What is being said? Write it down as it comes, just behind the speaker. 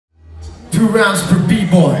2 rounds per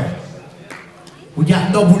B-boy. We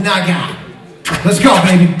got Nobunaga. Let's go,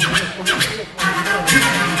 baby.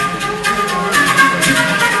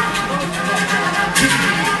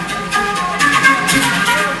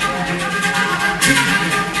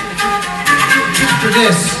 After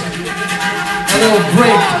this, a little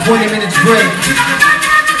break, 20 minutes break.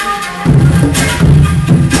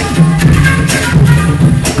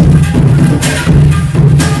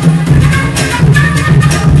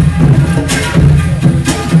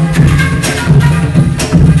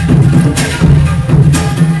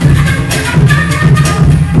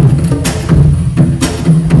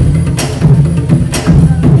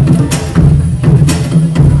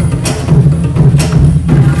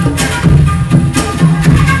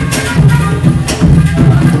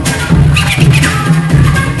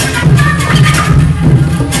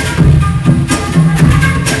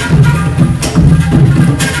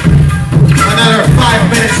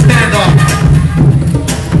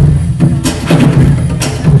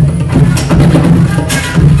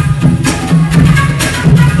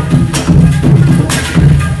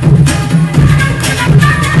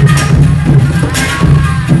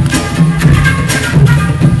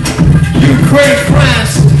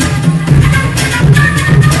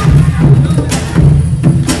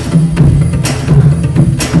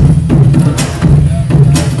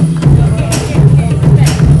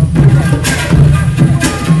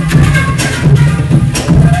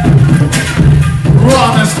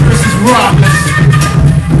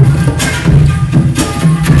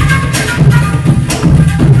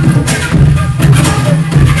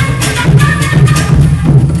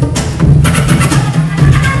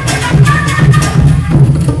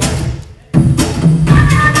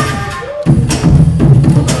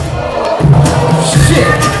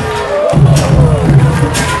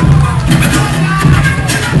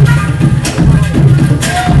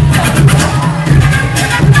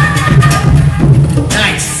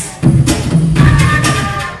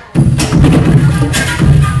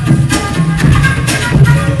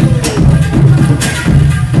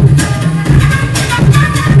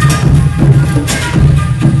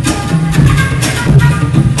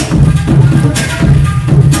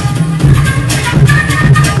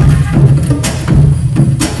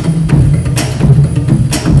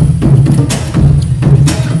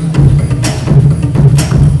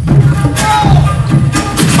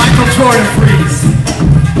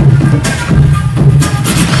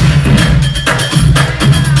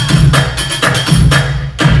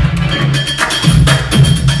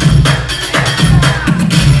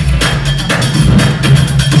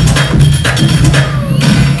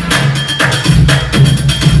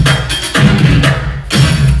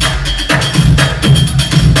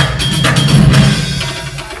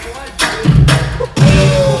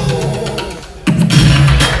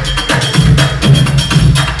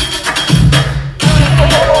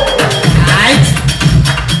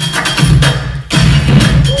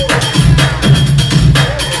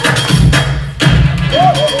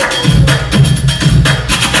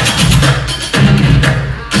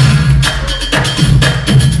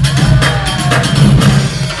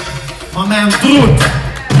 Drud.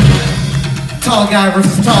 Tall guy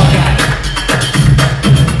versus tall guy.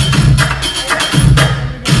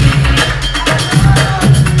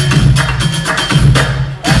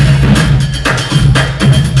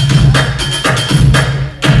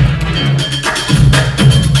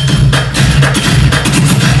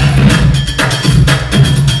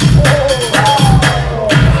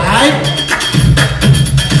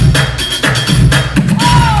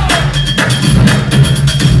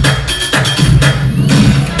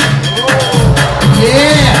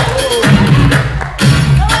 Yeah!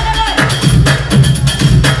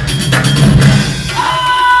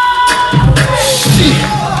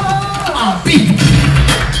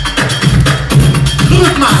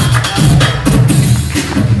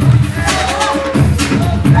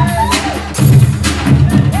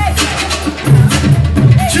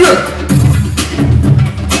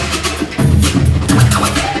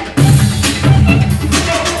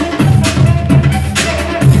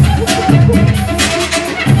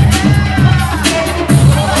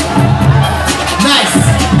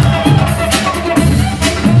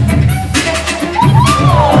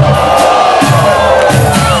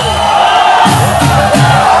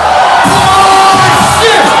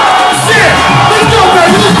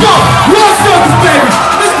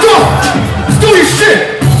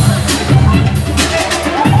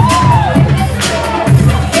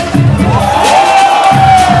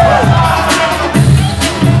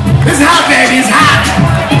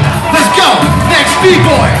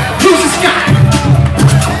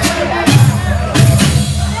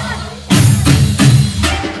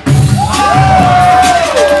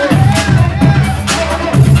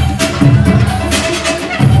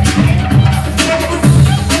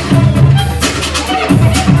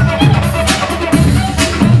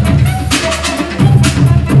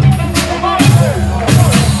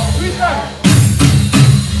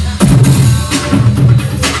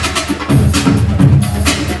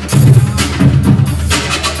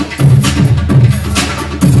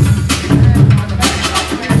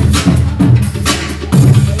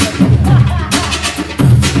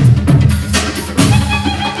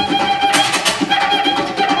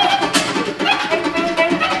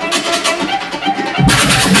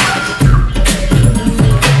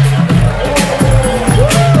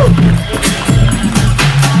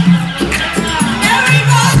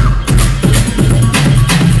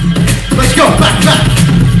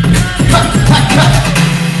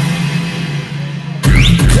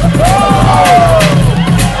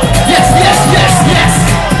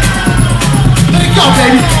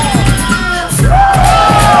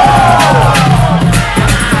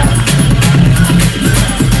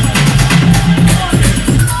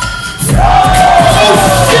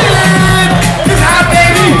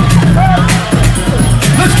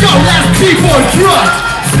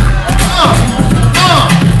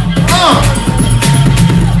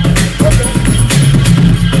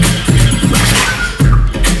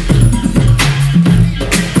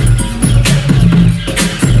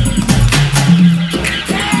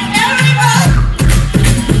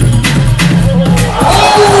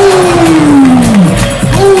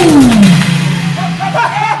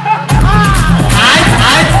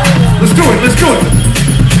 let's do it.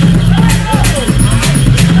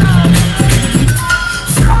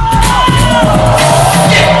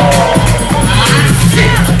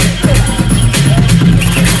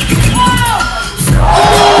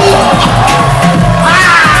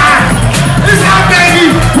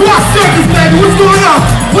 What's going on?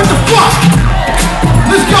 What the fuck?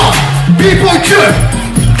 Let's go! B-boy good!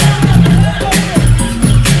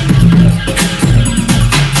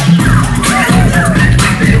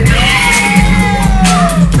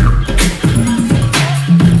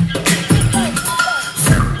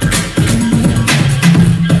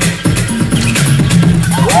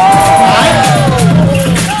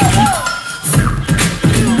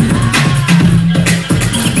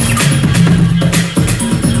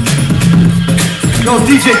 Yo,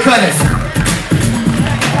 DJ, cut it.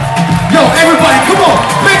 Yo, everybody, come on.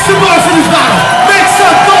 Make some noise in this battle. Make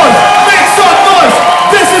some noise. Make some noise.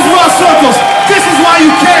 This is Raw Circles. This is why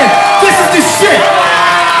you came. This is the shit.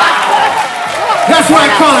 That's why I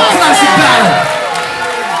call it classic battle.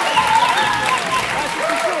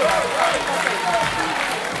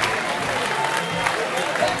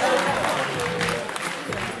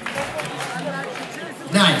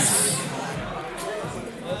 Nice.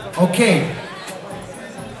 Okay.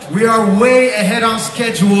 We are way ahead on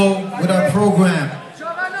schedule with our program.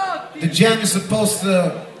 The jam is supposed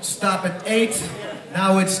to stop at 8.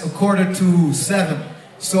 Now it's 6:45.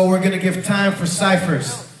 So we're gonna give time for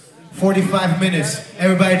ciphers. 45 minutes.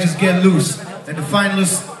 Everybody just get loose. And the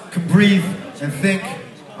finalists can breathe and think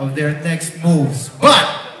of their next moves. But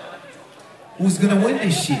who's gonna win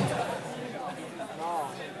this shit?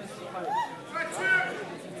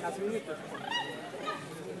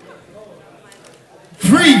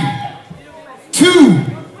 Three, 2,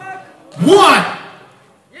 1.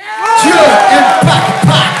 Thieu and pack.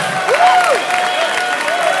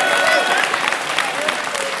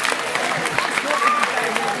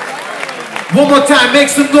 One more time, make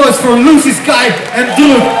some noise for Lussy Sky and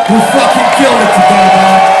Drud, who fucking killed it today,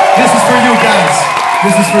 man. This is for you guys.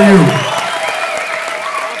 This is for you.